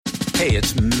Hey,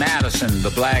 it's Madison the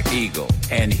Black Eagle,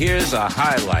 and here's a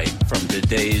highlight from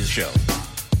today's show.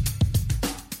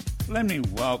 Let me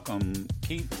welcome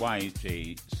Keith White,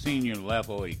 a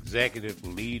senior-level executive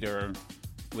leader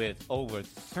with over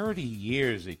 30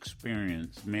 years'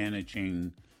 experience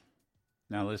managing,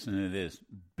 now listen to this,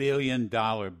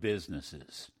 billion-dollar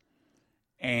businesses.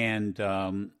 And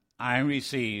I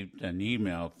received an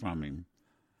email from him,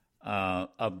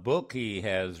 a book he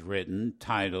has written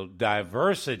titled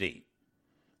Diversity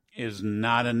is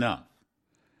Not Enough.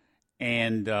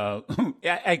 And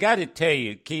I got to tell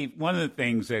you, Keith, one of the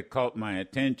things that caught my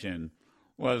attention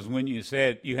was when you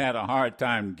said you had a hard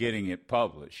time getting it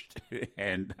published.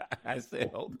 And I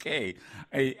said, okay.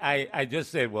 I just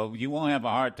said, well, you won't have a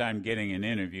hard time getting an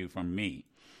interview from me.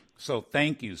 So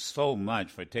thank you so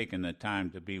much for taking the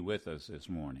time to be with us this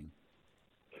morning.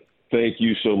 Thank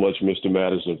you so much, Mr.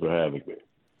 Madison, for having me.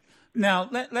 Now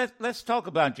let's talk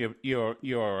about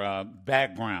your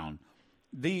background.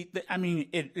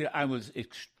 I was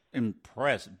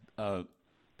impressed.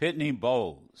 Pitney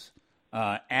Bowes,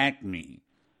 Acme,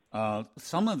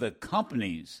 some of the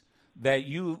companies that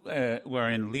you were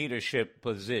in leadership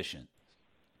positions.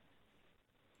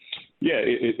 Yeah,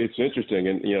 it's interesting.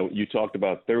 And, you talked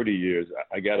about 30 years.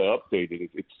 I got to update it.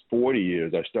 It's 40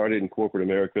 years. I started in corporate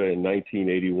America in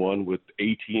 1981 with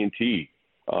AT&T.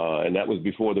 And that was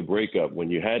before the breakup when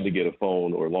you had to get a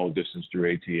phone or long distance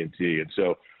through AT&T. And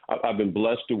so I've been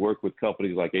blessed to work with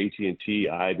companies like AT&T,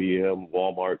 IBM,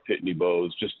 Walmart, Pitney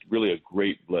Bowes, just really a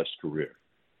great blessed career.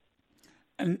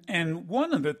 And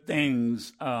one of the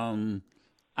things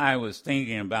I was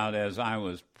thinking about as I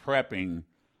was prepping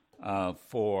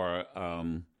for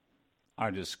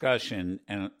our discussion,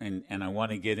 and I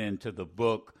want to get into the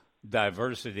book,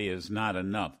 Diversity is Not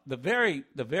Enough. The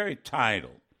very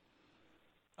title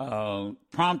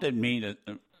prompted me to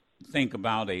think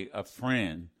about a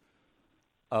friend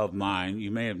of mine. You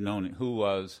may have known it.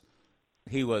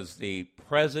 He was the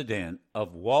president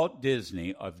of Walt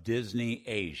Disney of Disney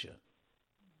Asia,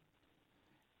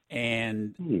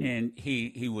 and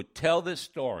he would tell this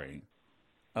story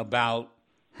about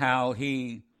how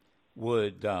he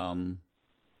would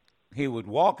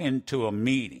walk into a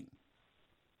meeting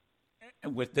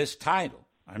with this title.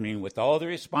 I mean, with all the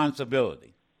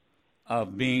responsibility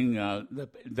of being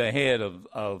the head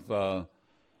of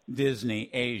Disney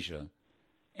Asia.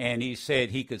 And he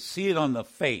said he could see it on the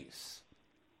face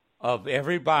of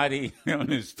everybody on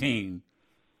his team,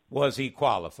 was he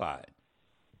qualified?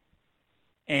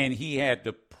 And he had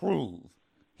to prove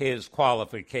his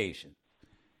qualification.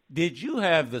 Did you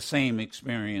have the same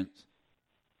experience?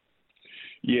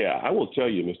 Yeah, I will tell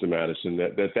you, Mr. Madison,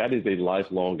 that is a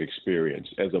lifelong experience.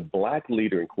 As a black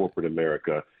leader in corporate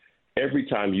America, every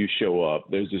time you show up,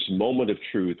 there's this moment of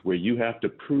truth where you have to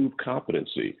prove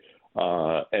competency,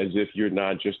 as if you're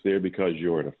not just there because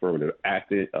you're an affirmative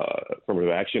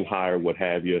action hire, what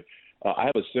have you. I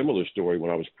have a similar story.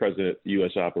 When I was president of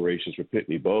U.S. operations for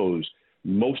Pitney Bowes,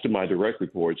 most of my direct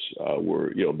reports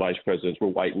were, vice presidents were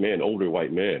white men, older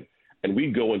white men. And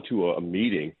we'd go into a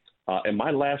meeting, and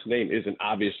my last name isn't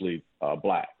obviously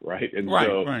black, right? And right.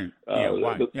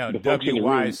 The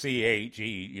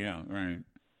W-Y-C-H-E, right.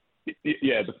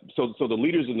 Yeah, so the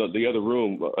leaders in the other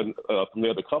room from the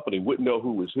other company wouldn't know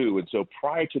who was who. And so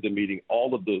prior to the meeting,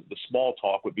 all of the small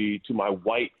talk would be to my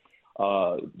white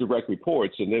direct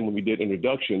reports. And then when we did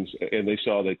introductions and they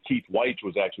saw that Keith White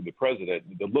was actually the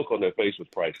president, the look on their face was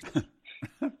priceless.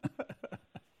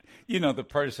 The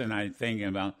person I'm thinking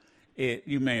about,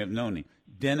 you may have known him,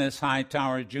 Dennis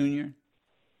Hightower Jr.?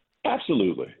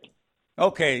 Absolutely.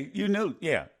 Okay, you knew,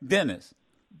 yeah, Dennis.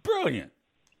 Brilliant.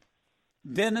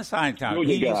 Dennis Hightower.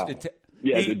 Dennis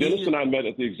and I met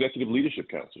at the Executive Leadership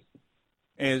Council.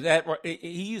 Is that right?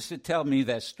 He used to tell me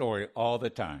that story all the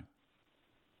time.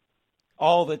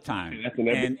 All the time. And that's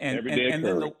an everyday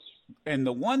occurrence. And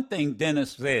the one thing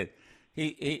Dennis said,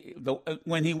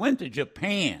 when he went to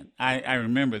Japan, I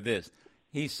remember this.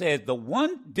 He said the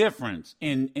one difference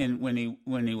in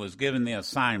when he was given the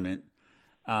assignment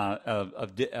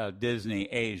of Disney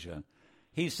Asia,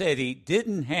 he said he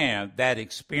didn't have that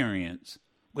experience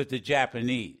with the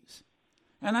Japanese.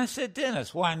 And I said,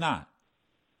 Dennis, why not?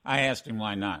 I asked him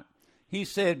why not. He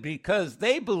said because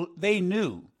they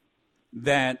knew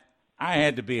that I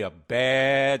had to be a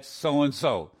bad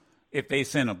so-and-so if they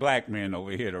sent a black man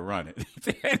over here to run it.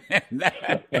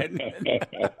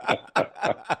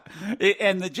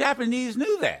 And the Japanese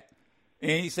knew that.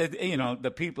 And he said,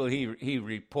 the people he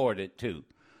reported to.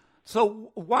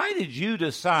 So why did you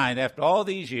decide, after all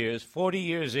these years, 40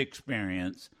 years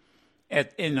experience,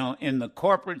 in the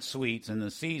corporate suites and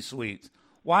the C-suites,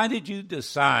 why did you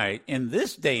decide in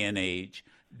this day and age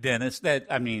Dennis, that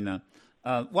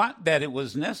that it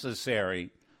was necessary,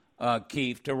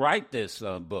 Keith, to write this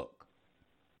book.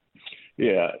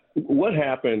 Yeah, what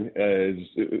happened is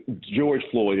George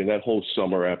Floyd and that whole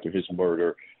summer after his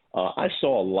murder, I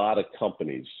saw a lot of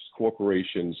companies,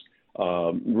 corporations,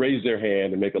 raise their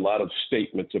hand and make a lot of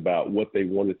statements about what they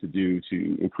wanted to do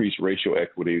to increase racial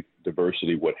equity,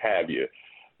 diversity, what have you.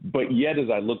 But yet, as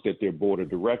I looked at their board of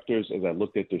directors, as I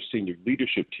looked at their senior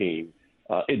leadership team,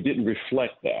 it didn't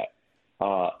reflect that.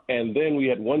 And then we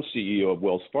had one CEO of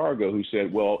Wells Fargo who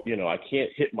said, well, I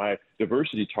can't hit my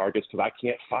diversity targets because I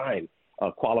can't find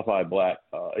qualified black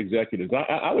executives.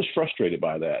 I was frustrated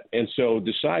by that. And so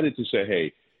decided to say,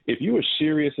 hey, if you are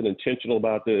serious and intentional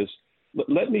about this,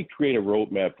 let me create a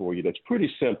roadmap for you that's pretty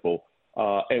simple,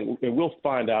 and we'll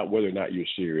find out whether or not you're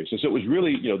serious. And so it was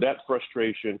really, that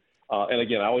frustration. And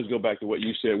again, I always go back to what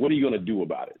you said. What are you going to do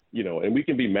about it? And we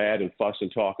can be mad and fuss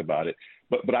and talk about it,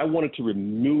 but I wanted to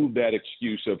remove that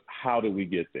excuse of how do we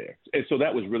get there. And so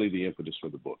that was really the impetus for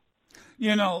the book.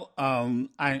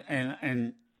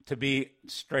 And to be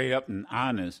straight up and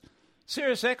honest,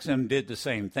 SiriusXM did the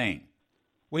same thing.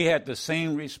 We had the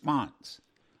same response.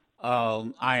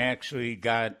 I actually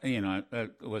got,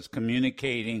 was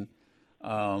communicating,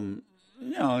 in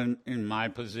my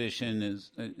position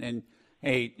is, and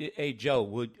hey, Joe,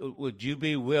 would you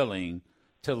be willing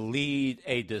to lead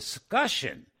a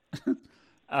discussion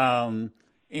in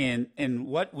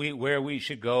where we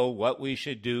should go, what we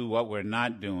should do, what we're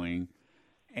not doing,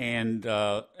 and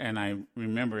I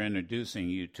remember introducing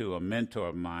you to a mentor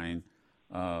of mine,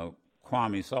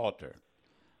 Kwame Salter,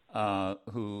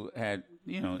 who had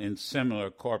in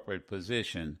similar corporate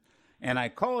position, and I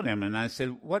called him and I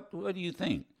said, "What do you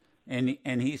think?" And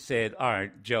he said, "All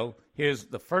right, Joe, here's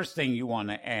the first thing you want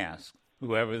to ask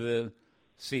whoever the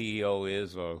CEO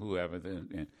is or whoever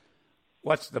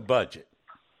what's the budget?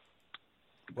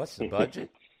 What's the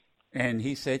budget?" And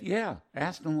he said, "Yeah,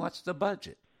 ask them what's the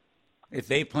budget. If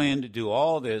they plan to do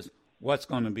all this, what's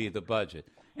going to be the budget?"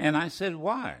 And I said,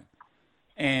 "Why?"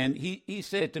 And he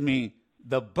said to me,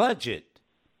 "The budget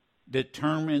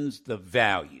determines the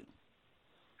value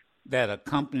that a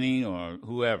company or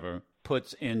whoever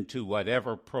puts into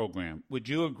whatever program." Would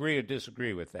you agree or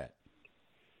disagree with that?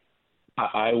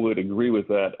 I would agree with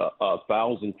that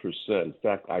 1,000%. In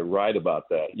fact, I write about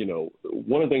that.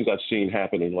 One of the things I've seen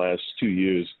happen in the last 2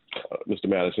 years, Mr.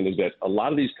 Madison, is that a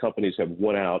lot of these companies have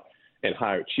went out and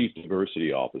hired chief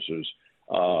diversity officers,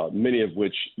 many of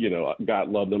which, God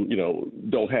love them,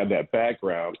 don't have that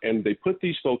background. And they put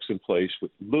these folks in place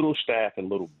with little staff and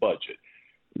little budget.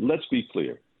 Let's be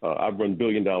clear. I've run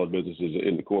billion-dollar businesses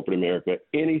in the corporate America.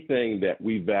 Anything that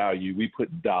we value, we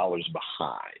put dollars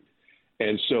behind.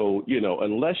 And so,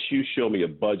 unless you show me a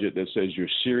budget that says you're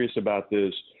serious about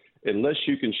this, unless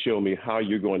you can show me how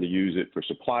you're going to use it for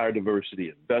supplier diversity,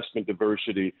 investment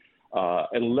diversity,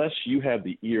 unless you have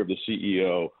the ear of the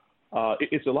CEO,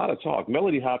 it's a lot of talk.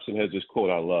 Melody Hobson has this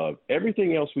quote I love: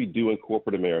 "Everything else we do in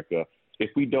corporate America, if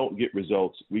we don't get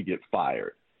results, we get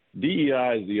fired."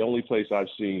 DEI is the only place I've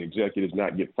seen executives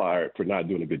not get fired for not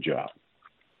doing a good job.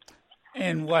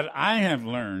 And what I have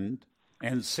learned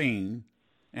and seen,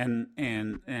 and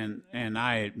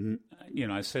I,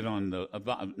 I sit on the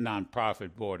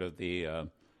nonprofit board of the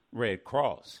Red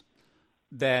Cross,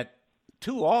 that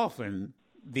too often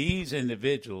these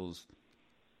individuals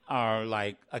are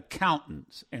like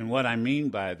accountants. And what I mean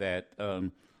by that,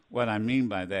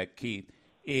 Keith,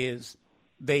 is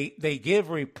they give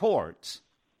reports,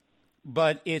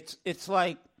 but it's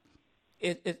like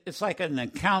an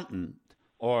accountant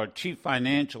or chief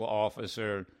financial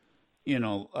officer,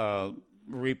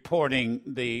 reporting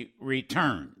the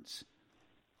returns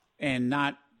and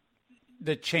not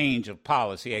the change of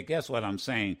policy. I guess what I'm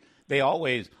saying, they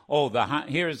always,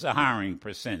 here's the hiring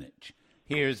percentage,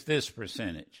 here's this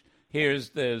percentage,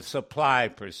 here's the supply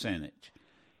percentage,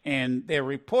 and their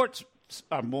reports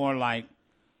are more like,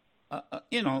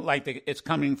 it's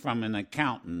coming from an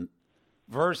accountant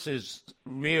versus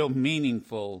real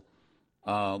meaningful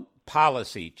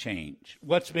policy change.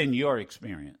 What's been your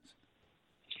experience?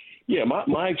 Yeah,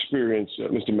 my experience,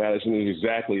 Mr. Madison, is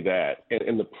exactly that.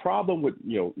 And the problem with,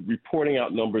 reporting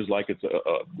out numbers like it's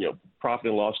a profit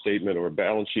and loss statement or a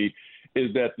balance sheet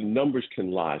is that the numbers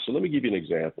can lie. So let me give you an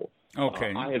example.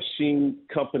 Okay. I have seen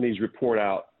companies report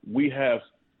out, we have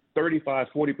 35,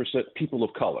 40% people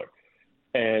of color,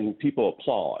 and people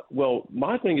applaud. Well,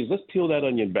 my thing is, let's peel that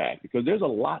onion back, because there's a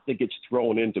lot that gets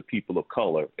thrown into people of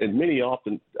color, and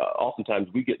oftentimes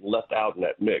we get left out in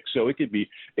that mix. So it could be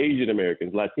Asian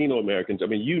Americans, Latino Americans,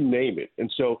 you name it. And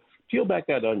so peel back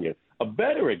that onion. A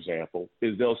better example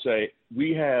is they'll say,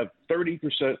 we have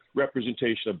 30%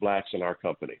 representation of blacks in our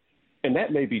company. And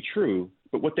that may be true,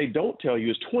 but what they don't tell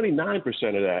you is 29%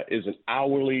 of that is in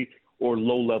hourly or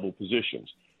low-level positions.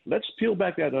 Let's peel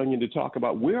back that onion to talk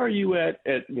about where are you at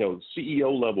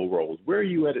CEO level roles? Where are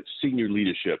you at senior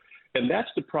leadership? And that's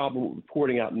the problem with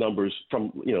reporting out numbers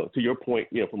from, to your point,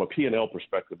 from a P&L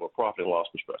perspective or profit and loss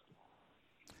perspective.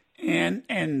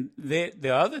 And the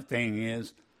other thing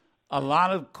is, a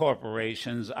lot of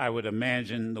corporations, I would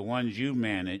imagine the ones you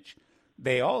manage,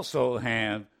 they also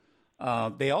plan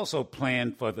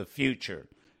for the future,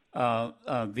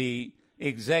 the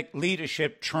exec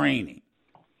leadership training.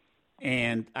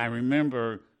 And I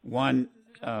remember one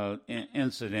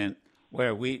incident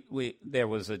where there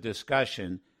was a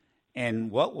discussion,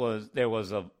 and there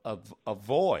was a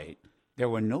void. There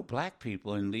were no black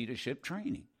people in leadership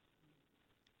training.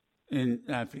 And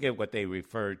I forget what they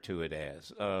referred to it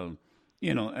as,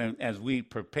 as we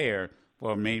prepare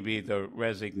for maybe the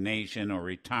resignation or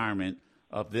retirement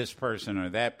of this person or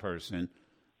that person,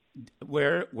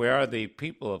 where are the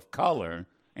people of color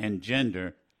and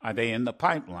gender? Are they in the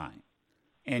pipeline?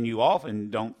 And you often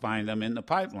don't find them in the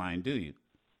pipeline, do you?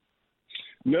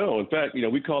 No, in fact,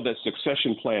 we call that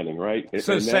succession planning, right?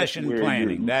 Succession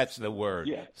planning, that's the word.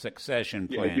 Yeah. Succession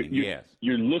planning, yes.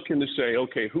 You're looking to say,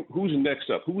 okay, who's next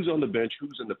up? Who's on the bench?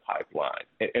 Who's in the pipeline?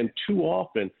 And too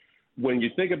often, when you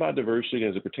think about diversity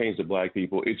as it pertains to black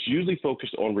people, it's usually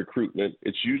focused on recruitment.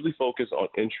 It's usually focused on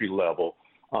entry level.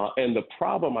 And the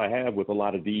problem I have with a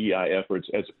lot of DEI efforts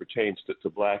as it pertains to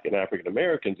black and African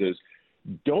Americans is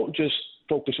don't just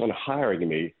focus on hiring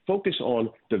me, focus on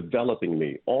developing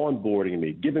me, onboarding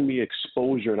me, giving me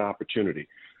exposure and opportunity.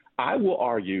 I will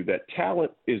argue that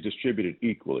talent is distributed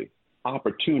equally.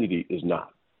 Opportunity is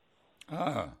not.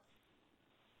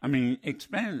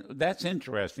 Expand. That's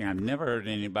interesting. I've never heard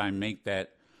anybody make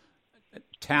that.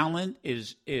 Talent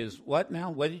is what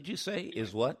now? What did you say?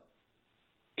 Is what?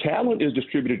 Talent is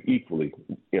distributed equally,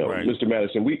 right. Mr.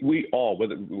 Madison. We all,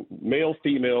 whether male,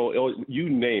 female, you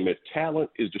name it,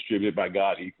 talent is distributed by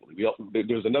God equally.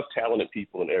 There's enough talented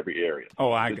people in every area.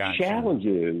 Oh, I got you. The challenge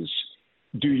is,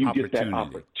 do you get that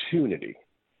opportunity?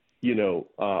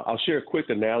 I'll share a quick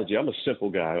analogy. I'm a simple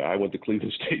guy. I went to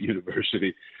Cleveland State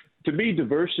University. To me,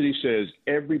 diversity says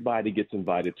everybody gets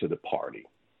invited to the party.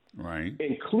 Right.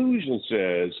 Inclusion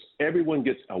says everyone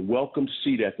gets a welcome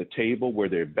seat at the table where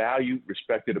they're valued,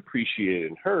 respected, appreciated,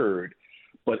 and heard.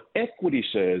 But equity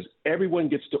says everyone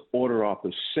gets to order off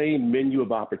the same menu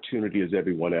of opportunity as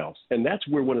everyone else. And that's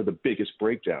where one of the biggest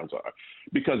breakdowns are.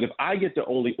 Because if I get to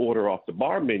only order off the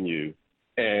bar menu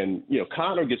and,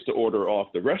 Connor gets to order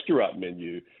off the restaurant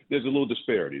menu, there's a little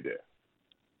disparity there.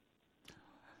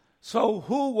 So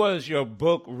who was your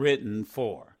book written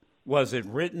for? Was it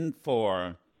written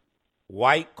for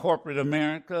white corporate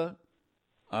America,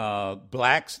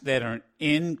 blacks that are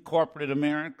in corporate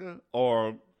America,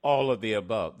 or all of the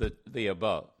above, the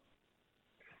above?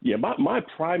 Yeah, my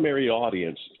primary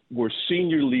audience were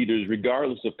senior leaders,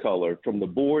 regardless of color, from the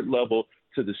board level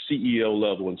to the CEO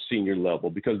level and senior level,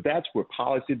 because that's where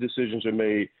policy decisions are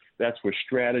made, that's where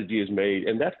strategy is made,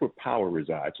 and that's where power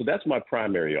resides. So that's my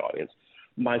primary audience.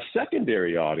 My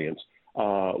secondary audience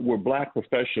were black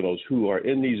professionals who are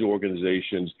in these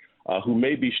organizations who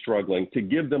may be struggling, to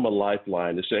give them a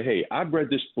lifeline to say, hey, I've read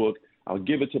this book. I'll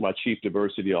give it to my chief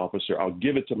diversity officer. I'll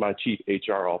give it to my chief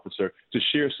HR officer to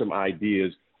share some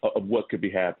ideas of what could be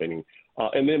happening.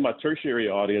 And then my tertiary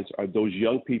audience are those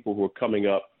young people who are coming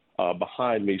up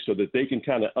behind me so that they can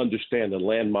kind of understand the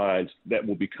landmines that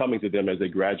will be coming to them as they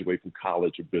graduate from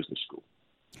college or business school.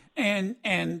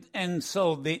 And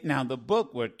so the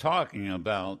book we're talking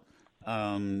about,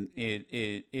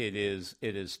 it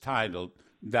is titled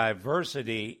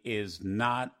 "Diversity is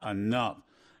Not Enough,"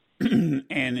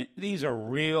 and these are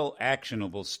real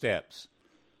actionable steps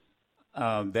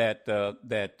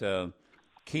that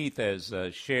Keith has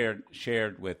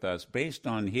shared with us based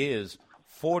on his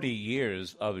 40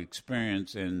 years of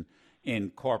experience in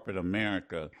corporate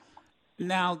America.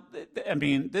 Now,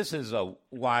 this is a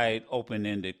wide,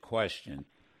 open-ended question.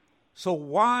 So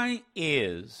why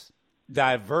is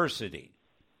diversity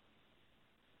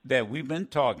that we've been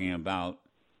talking about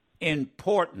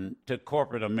important to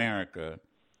corporate America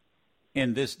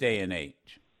in this day and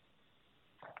age?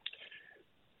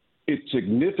 It's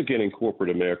significant in corporate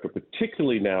America,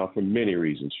 particularly now for many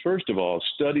reasons. First of all,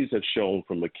 studies have shown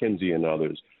from McKinsey and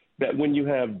others that when you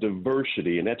have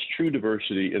diversity, and that's true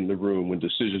diversity in the room when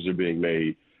decisions are being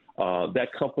made, that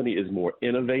company is more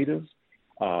innovative.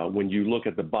 When you look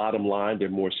at the bottom line, they're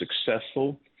more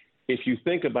successful. If you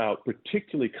think about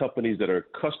particularly companies that are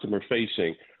customer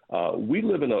facing, We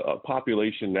live in a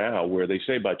population now where they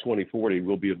say by 2040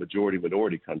 we'll be a majority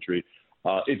minority country.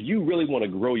 If you really want to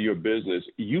grow your business,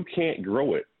 you can't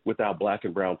grow it without Black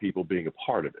and brown people being a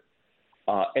part of it.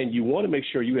 And you want to make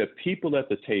sure you have people at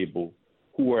the table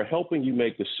who are helping you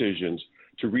make decisions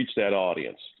to reach that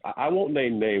audience. I won't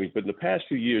name names, but in the past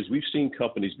few years, we've seen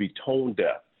companies be tone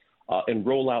deaf and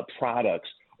roll out products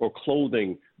or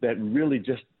clothing that really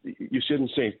just, you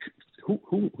shouldn't say,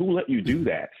 who let you do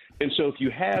that? And so if you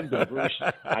have diverse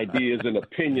ideas and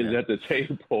opinions at the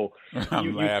table,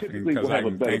 I'm laughing because I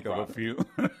can think of a few.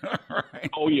 Right.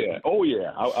 Oh,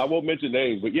 yeah. I won't mention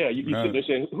names, but yeah, you sit there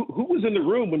saying, who was in the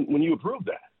room when you approved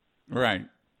that? Right.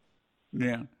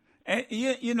 Yeah. And,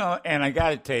 you know, and I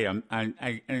got to tell you,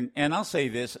 and I'll say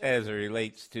this as it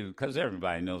relates to, because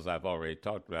everybody knows I've already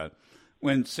talked about it,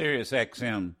 when Sirius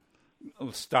XM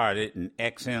started and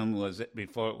XM was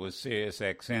before it was Sirius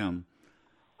XM,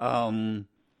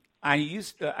 I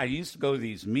used to go to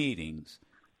these meetings,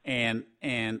 and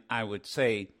I would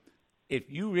say,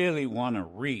 if you really want to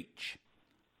reach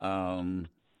the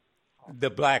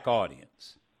Black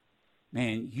audience,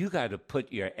 man, you got to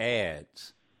put your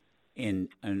ads in,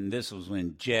 and this was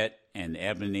when Jet and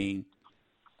Ebony,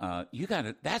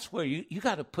 that's where you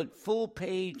got to put full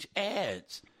page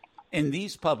ads in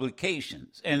these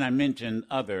publications. And I mentioned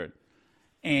other,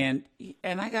 and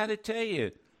I got to tell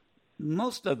you,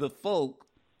 most of the folk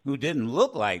who didn't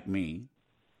look like me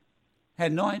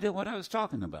had no idea what I was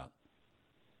talking about.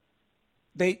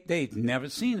 They'd never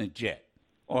seen a Jet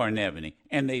or an Ebony,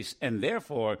 and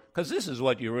therefore, because this is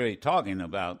what you're really talking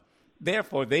about,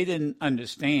 therefore they didn't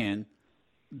understand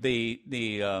the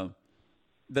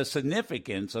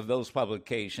significance of those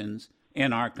publications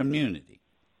in our community.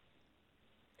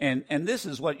 And this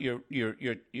is what you're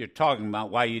talking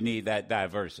about, why you need that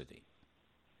diversity.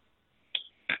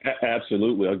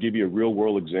 Absolutely. I'll give you a real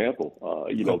world example.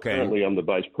 Currently I'm the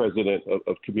vice president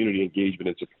of community engagement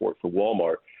and support for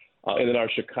Walmart. And in our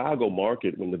Chicago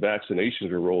market, when the vaccinations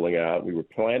were rolling out, we were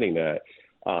planning that.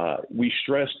 We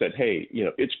stressed that, hey,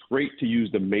 it's great to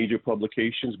use the major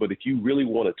publications, but if you really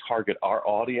want to target our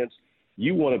audience,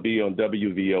 you want to be on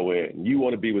WVON. You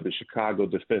want to be with the Chicago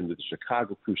Defender, the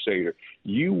Chicago Crusader.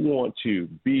 You want to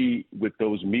be with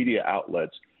those media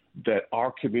outlets that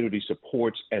our community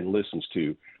supports and listens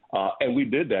to. And we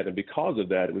did that. And because of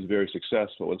that, it was very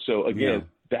successful. And so, again,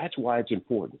 that's why it's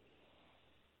important.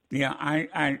 Yeah,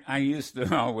 I used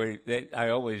to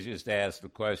always just ask the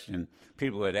question,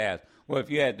 people would ask, well, if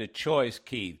you had the choice,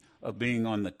 Keith, of being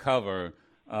on the cover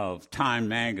of Time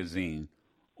magazine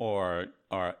or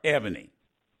Ebony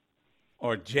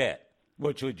or Jet,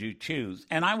 which would you choose?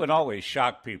 And I would always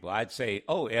shock people. I'd say,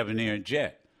 oh, Ebony or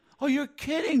Jet. Oh, you're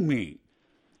kidding me.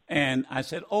 And I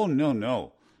said, oh,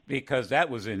 no, because that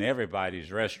was in everybody's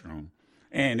restroom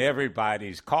and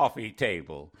everybody's coffee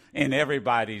table and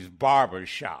everybody's barber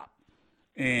shop.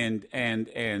 And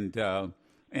then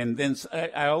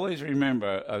I always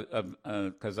remember,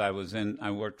 because I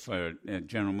worked for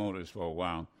General Motors for a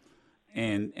while,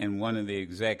 and one of the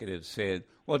executives said,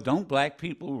 well, don't Black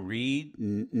people read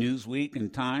Newsweek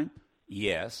and Time?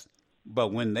 Yes,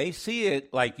 but when they see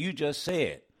it, like you just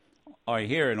said, or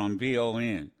hear it on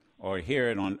VON, or hear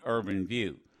it on Urban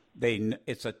View, they know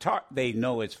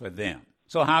it's for them.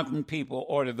 So how can people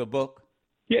order the book?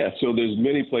 Yeah, so there's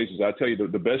many places. I tell you,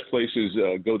 the best place is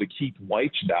go to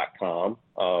KeithWeich.com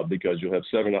because you'll have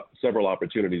several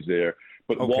opportunities there.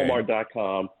 But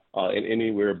Walmart.com and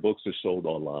anywhere books are sold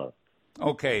online.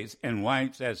 Okay, and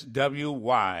Weich, that's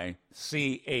WYCHE,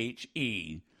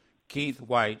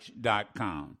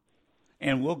 KeithWeich.com.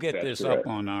 And we'll get this up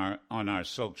on our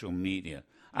social media.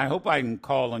 I hope I can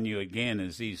call on you again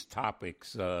as these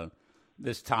topics,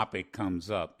 this topic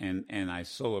comes up, and I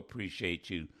so appreciate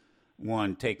you,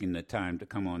 taking the time to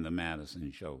come on the Madison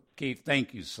Show. Keith,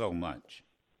 thank you so much.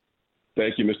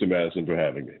 Thank you, Mr. Madison, for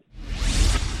having me.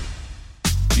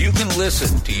 You can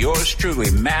listen to yours truly,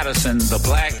 Madison the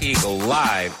Black Eagle,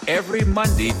 live every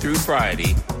Monday through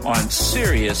Friday on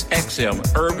Sirius XM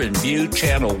Urban View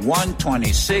Channel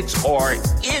 126 or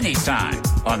anytime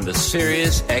on the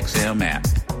Sirius XM app.